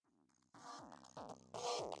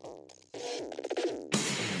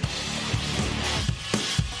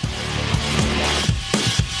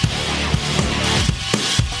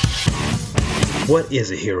What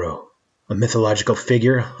is a hero? A mythological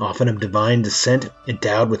figure, often of divine descent,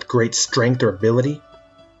 endowed with great strength or ability?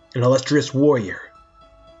 An illustrious warrior?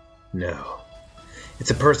 No.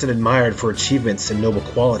 It's a person admired for achievements and noble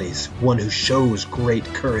qualities, one who shows great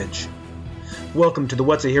courage. Welcome to the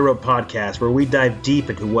What's a Hero podcast, where we dive deep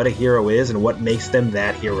into what a hero is and what makes them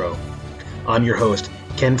that hero. I'm your host,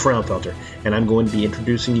 Ken Fraunfelter, and I'm going to be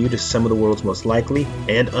introducing you to some of the world's most likely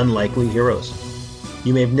and unlikely heroes.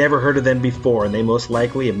 You may have never heard of them before, and they most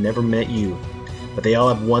likely have never met you. But they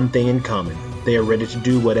all have one thing in common. They are ready to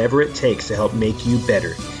do whatever it takes to help make you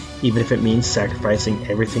better, even if it means sacrificing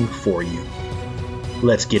everything for you.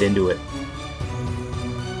 Let's get into it.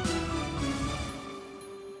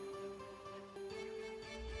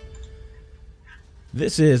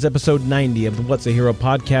 This is episode 90 of the What's a Hero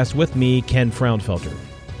podcast with me, Ken Fraunfelter.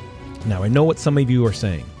 Now, I know what some of you are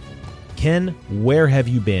saying. Ken, where have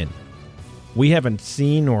you been? We haven't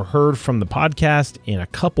seen or heard from the podcast in a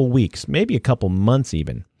couple weeks, maybe a couple months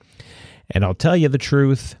even. And I'll tell you the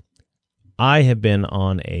truth, I have been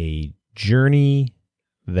on a journey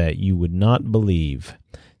that you would not believe.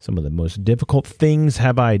 Some of the most difficult things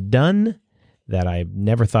have I done that I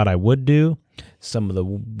never thought I would do. Some of the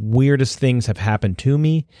weirdest things have happened to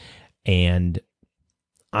me, and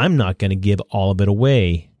I'm not going to give all of it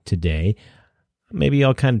away today. Maybe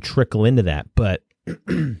I'll kind of trickle into that, but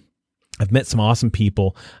I've met some awesome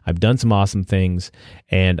people. I've done some awesome things,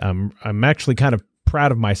 and I'm actually kind of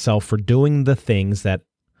proud of myself for doing the things that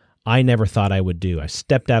I never thought I would do. I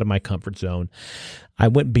stepped out of my comfort zone. I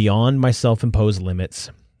went beyond my self-imposed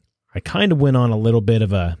limits. I kind of went on a little bit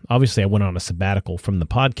of obviously I went on a sabbatical from the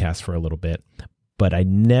podcast for a little bit, but I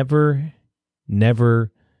never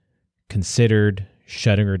considered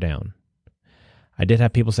shutting her down. I did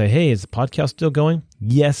have people say, hey, is the podcast still going?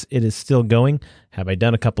 Yes, it is still going. Have I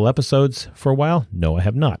done a couple episodes for a while? No, I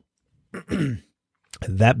have not.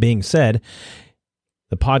 That being said,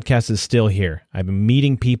 the podcast is still here. I've been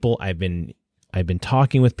meeting people. I've been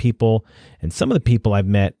talking with people, and some of the people I've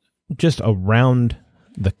met just around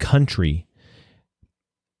the country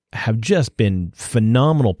have just been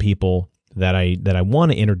phenomenal people that I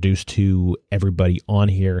want to introduce to everybody on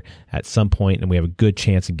here at some point, and we have a good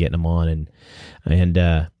chance of getting them on,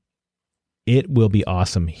 and it will be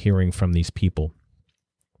awesome hearing from these people.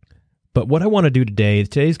 But what I want to do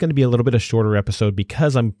today's going to be a little bit of shorter episode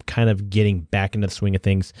because I'm kind of getting back into the swing of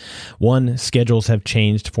things. One, schedules have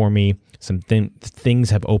changed for me. Some things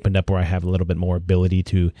have opened up where I have a little bit more ability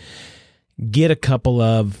to get a couple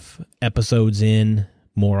of episodes in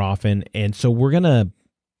more often, and so we're gonna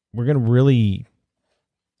really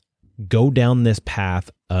go down this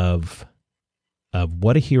path of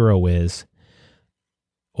what a hero is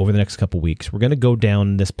over the next couple weeks. We're going to go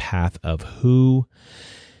down this path of who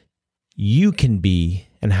you can be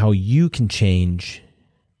and how you can change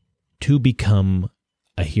to become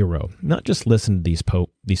a hero. Not just listen to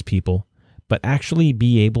these people, but actually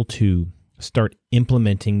be able to start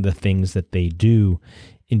implementing the things that they do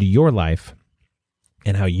into your life,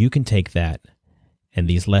 and how you can take that and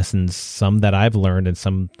these lessons, some that I've learned and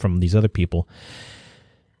some from these other people,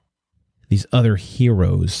 these other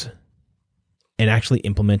heroes, and actually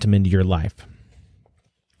implement them into your life.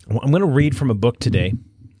 I'm going to read from a book today,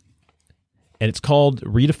 and it's called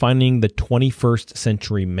Redefining the 21st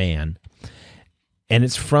Century Man. And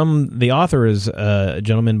it's from, the author is a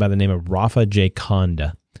gentleman by the name of Rafa J.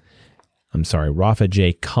 Konde. Rafa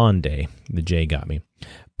J. Konde. The J got me.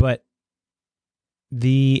 But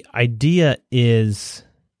the idea is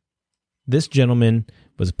this gentleman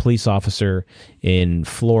was a police officer in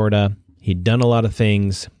Florida. He'd done a lot of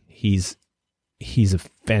things. He's a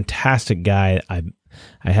fantastic guy. I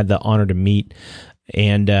had the honor to meet,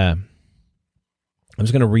 and I'm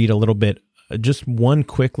just going to read a little bit, just one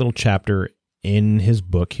quick little chapter in his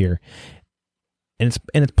book here, and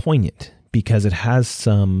it's poignant because it has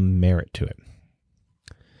some merit to it.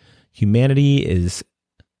 Humanity is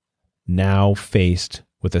now faced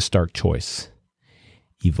with a stark choice: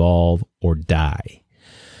 evolve or die.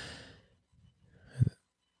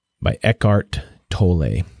 By Eckhart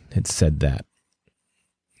Tolle had said that.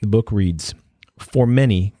 The book reads, for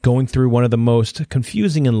many, going through one of the most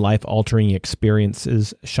confusing and life-altering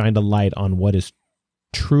experiences shined a light on what is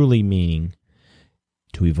truly meaning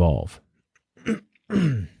to evolve.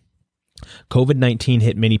 COVID-19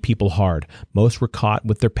 hit many people hard. Most were caught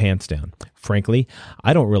with their pants down. Frankly,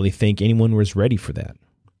 I don't really think anyone was ready for that.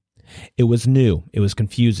 It was new, it was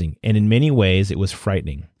confusing, and in many ways it was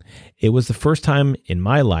frightening. It was the first time in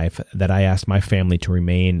my life that I asked my family to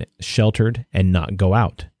remain sheltered and not go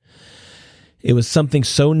out. It was something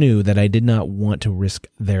so new that I did not want to risk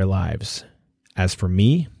their lives. As for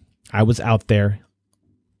me, I was out there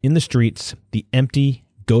in the streets, the empty,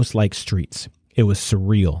 ghost-like streets. It was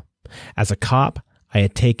surreal. As a cop, I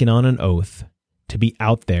had taken on an oath to be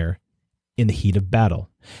out there in the heat of battle.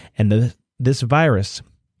 And this virus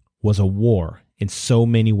was a war in so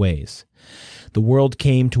many ways. The world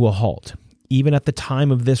came to a halt. Even at the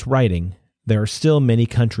time of this writing, there are still many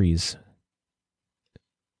counties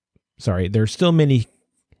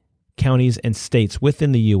and states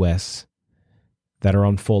within the U.S. that are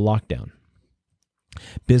on full lockdown.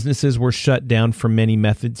 Businesses were shut down for many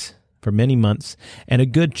months, and a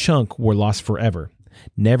good chunk were lost forever,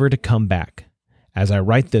 never to come back. As I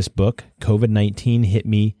write this book, COVID-19 hit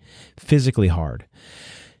me physically hard.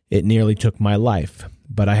 It nearly took my life,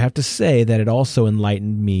 but I have to say that it also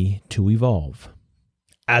enlightened me to evolve.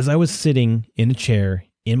 As I was sitting in a chair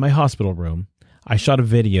in my hospital room, I shot a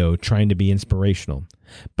video trying to be inspirational,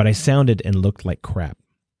 but I sounded and looked like crap.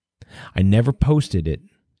 I never posted it,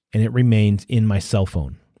 and it remains in my cell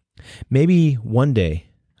phone. Maybe one day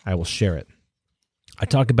I will share it. I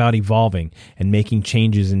talk about evolving and making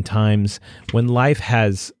changes in times when life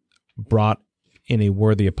has brought in a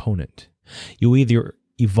worthy opponent. You either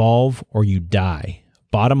evolve or you die.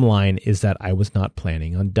 Bottom line is that I was not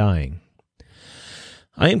planning on dying.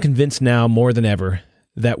 I am convinced now more than ever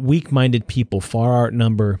that weak-minded people far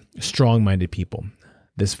outnumber strong-minded people.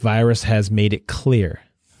 This virus has made it clear.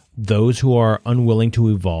 Those who are unwilling to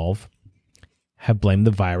evolve have blamed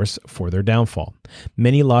the virus for their downfall.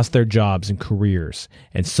 Many lost their jobs and careers,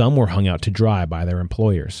 and some were hung out to dry by their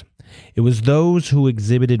employers. It was those who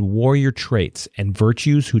exhibited warrior traits and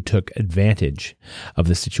virtues who took advantage of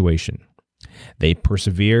the situation. They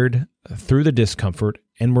persevered through the discomfort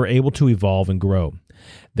and were able to evolve and grow.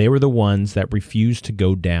 They were the ones that refused to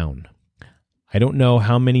go down. I don't know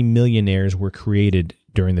how many millionaires were created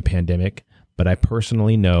during the pandemic, but I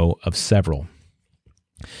personally know of several.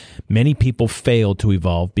 Many people failed to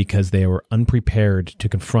evolve because they were unprepared to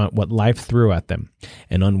confront what life threw at them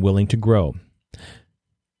and unwilling to grow.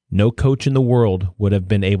 No coach in the world would have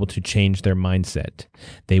been able to change their mindset.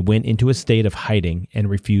 They went into a state of hiding and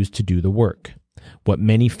refused to do the work. What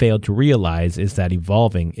many failed to realize is that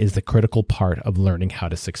evolving is the critical part of learning how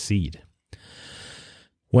to succeed.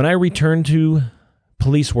 When I returned to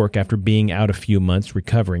police work after being out a few months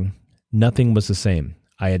recovering, nothing was the same.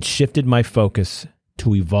 I had shifted my focus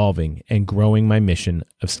to evolving and growing my mission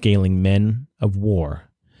of scaling Men of War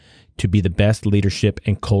to be the best leadership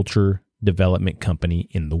and culture development company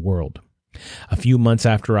in the world. A few months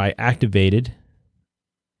after I activated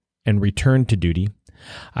and returned to duty,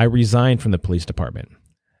 I resigned from the police department.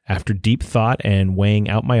 After deep thought and weighing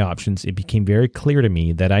out my options, it became very clear to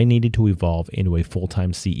me that I needed to evolve into a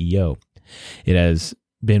full-time CEO. It has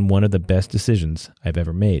been one of the best decisions I've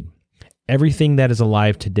ever made. Everything that is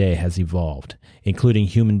alive today has evolved, including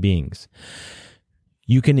human beings.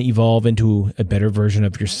 You can evolve into a better version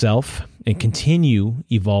of yourself and continue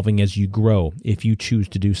evolving as you grow if you choose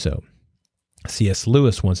to do so. C.S.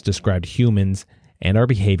 Lewis once described humans and our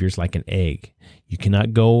behaviors like an egg. You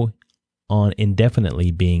cannot go on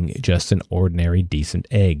indefinitely being just an ordinary decent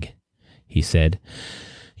egg. He said,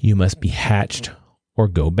 you must be hatched or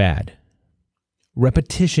go bad.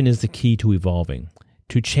 Repetition is the key to evolving,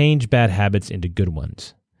 to change bad habits into good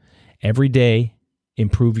ones. Every day,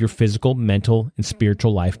 improve your physical, mental, and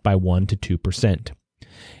spiritual life by 1% to 2%.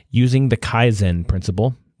 Using the Kaizen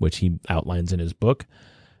principle, which he outlines in his book,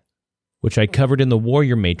 which I covered in the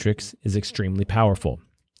Warrior Matrix, is extremely powerful.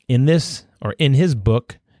 In his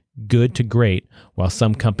book, Good to Great, while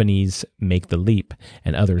some companies make the leap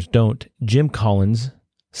and others don't, Jim Collins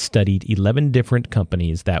studied 11 different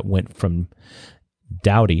companies that went from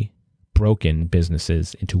dowdy, broken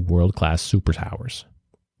businesses into world-class superpowers.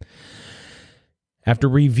 After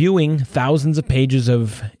reviewing thousands of pages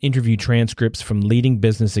of interview transcripts from leading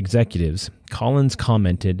business executives, Collins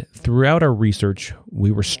commented, throughout our research,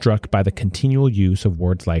 we were struck by the continual use of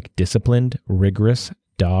words like disciplined, rigorous,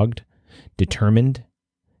 dogged, determined,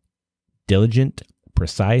 diligent,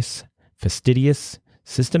 precise, fastidious,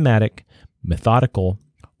 systematic, methodical,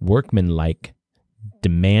 workmanlike,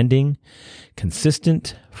 demanding,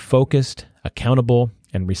 consistent, focused, accountable,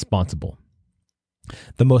 and responsible.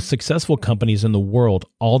 The most successful companies in the world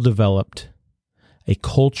all developed a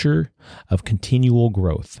culture of continual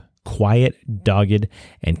growth, quiet, dogged,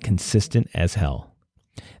 and consistent as hell.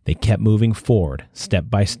 They kept moving forward, step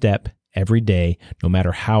by step, every day, no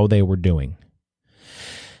matter how they were doing.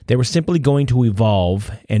 They were simply going to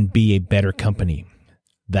evolve and be a better company.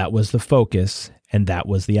 That was the focus, and that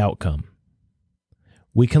was the outcome.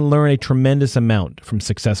 We can learn a tremendous amount from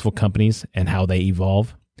successful companies and how they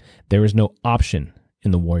evolve. There is no option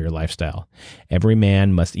in the warrior lifestyle. Every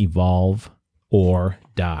man must evolve or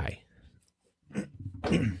die.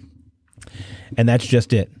 And that's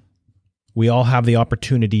just it. We all have the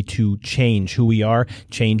opportunity to change who we are,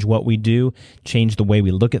 change what we do, change the way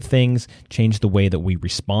we look at things, change the way that we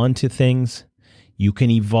respond to things. You can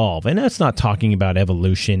evolve. And that's not talking about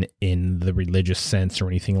evolution in the religious sense or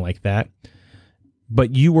anything like that.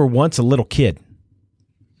 But you were once a little kid.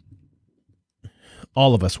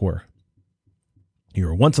 All of us were. You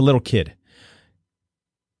were once a little kid.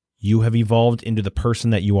 You have evolved into the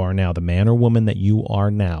person that you are now. The man or woman that you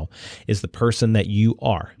are now is the person that you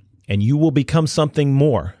are. And you will become something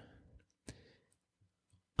more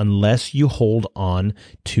unless you hold on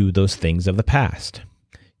to those things of the past.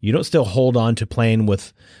 You don't still hold on to playing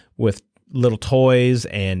with little toys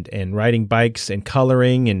and riding bikes and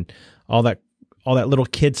coloring and all that little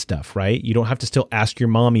kid stuff, right? You don't have to still ask your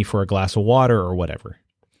mommy for a glass of water or whatever.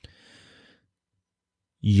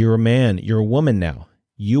 You're a man, you're a woman now.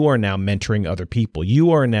 You are now mentoring other people.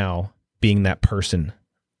 You are now being that person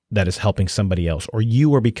that is helping somebody else, or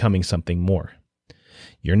you are becoming something more.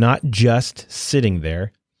 You're not just sitting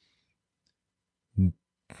there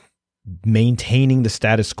maintaining the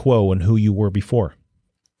status quo and who you were before.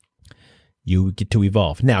 You get to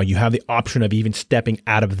evolve. Now, you have the option of even stepping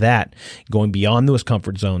out of that, going beyond those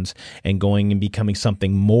comfort zones and going and becoming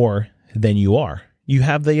something more than you are. You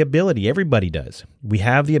have the ability. Everybody does. We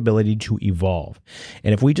have the ability to evolve.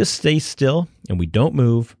 And if we just stay still and we don't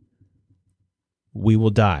move, we will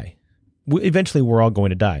die. Eventually, we're all going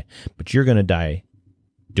to die. But you're going to die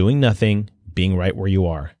doing nothing, being right where you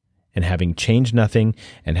are, and having changed nothing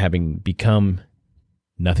and having become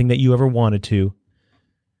nothing that you ever wanted to,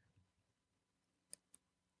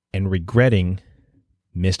 and regretting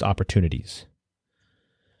missed opportunities.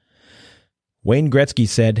 Wayne Gretzky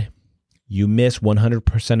said, "You miss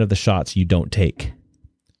 100% of the shots you don't take.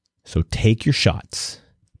 So take your shots.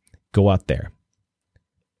 Go out there."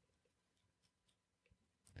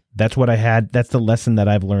 That's what I had. That's the lesson that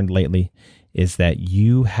I've learned lately, is that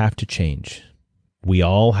you have to change. We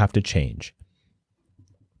all have to change.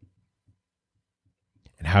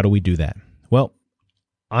 And how do we do that? Well,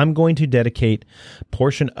 I'm going to dedicate a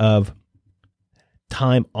portion of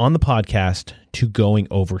time on the podcast to going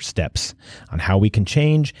over steps on how we can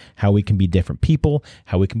change, how we can be different people,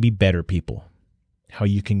 how we can be better people, how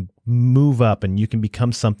you can move up and you can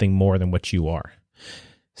become something more than what you are.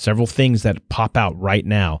 Several things that pop out right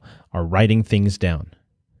now are writing things down,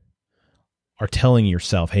 are telling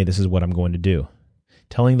yourself, hey, this is what I'm going to do.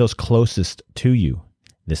 Telling those closest to you,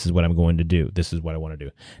 this is what I'm going to do. This is what I want to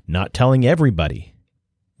do. Not telling everybody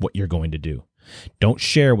what you're going to do. Don't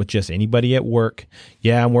share with just anybody at work.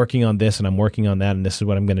 Yeah, I'm working on this and I'm working on that and this is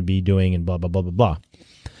what I'm going to be doing and blah, blah, blah, blah, blah.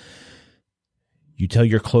 You tell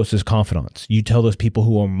your closest confidants. You tell those people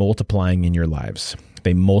who are multiplying in your lives.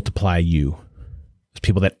 They multiply you. Those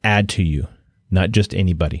people that add to you, not just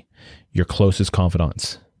anybody. Your closest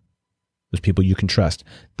confidants. Those people you can trust.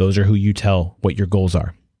 Those are who you tell what your goals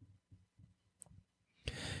are.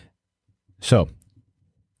 So,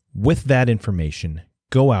 with that information,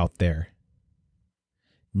 go out there.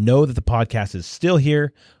 Know that the podcast is still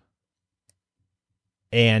here.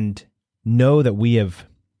 And know that we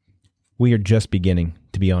are just beginning,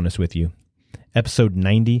 to be honest with you. Episode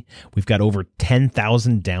 90, we've got over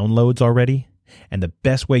 10,000 downloads already. And the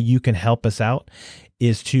best way you can help us out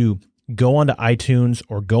is to go onto iTunes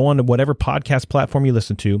or go onto whatever podcast platform you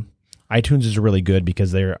listen to. iTunes is really good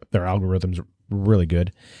because their algorithm's really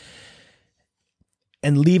good.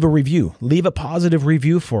 And leave a review. Leave a positive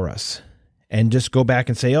review for us. And just go back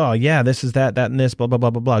and say, oh, yeah, this is that, and this, blah, blah, blah,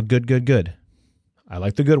 blah, blah. Good, good, good. I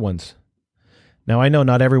like the good ones. Now, I know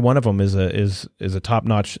not every one of them is a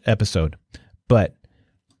top-notch episode, but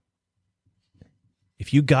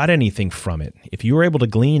if you got anything from it, if you were able to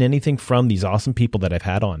glean anything from these awesome people that I've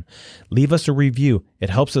had on, leave us a review. It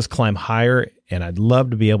helps us climb higher, and I'd love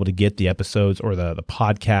to be able to get the episodes or the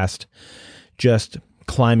podcast just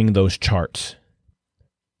climbing those charts.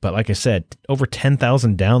 But like I said, over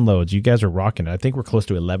 10,000 downloads. You guys are rocking it. I think we're close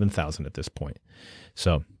to 11,000 at this point.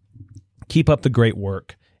 So keep up the great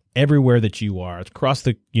work everywhere that you are, across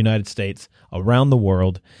the United States, around the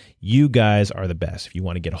world. You guys are the best. If you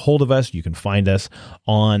want to get a hold of us, you can find us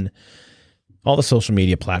on all the social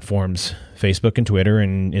media platforms, Facebook and Twitter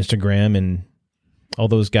and Instagram and all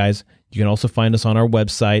those guys. You can also find us on our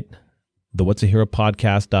website, the What's a Hero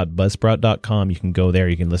podcast.buzzsprout.com. You can go there.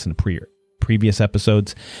 You can listen to previous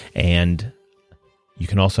episodes, and you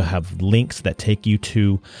can also have links that take you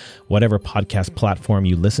to whatever podcast platform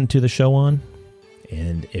you listen to the show on,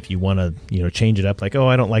 And if you want to, change it up, like, oh,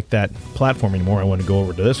 I don't like that platform anymore, I want to go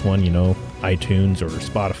over to this one, iTunes or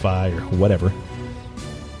Spotify or whatever,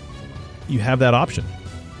 you have that option.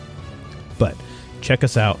 But check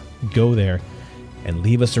us out, go there, and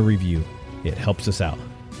leave us a review. It helps us out.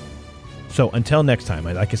 So until next time,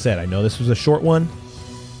 like I said, I know this was a short one,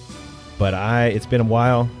 but it's been a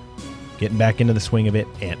while getting back into the swing of it,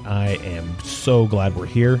 and I am so glad we're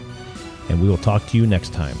here, and we will talk to you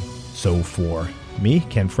next time. So for me,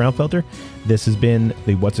 Ken Fraunfelter, this has been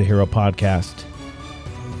the What's a Hero podcast.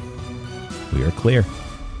 We are clear.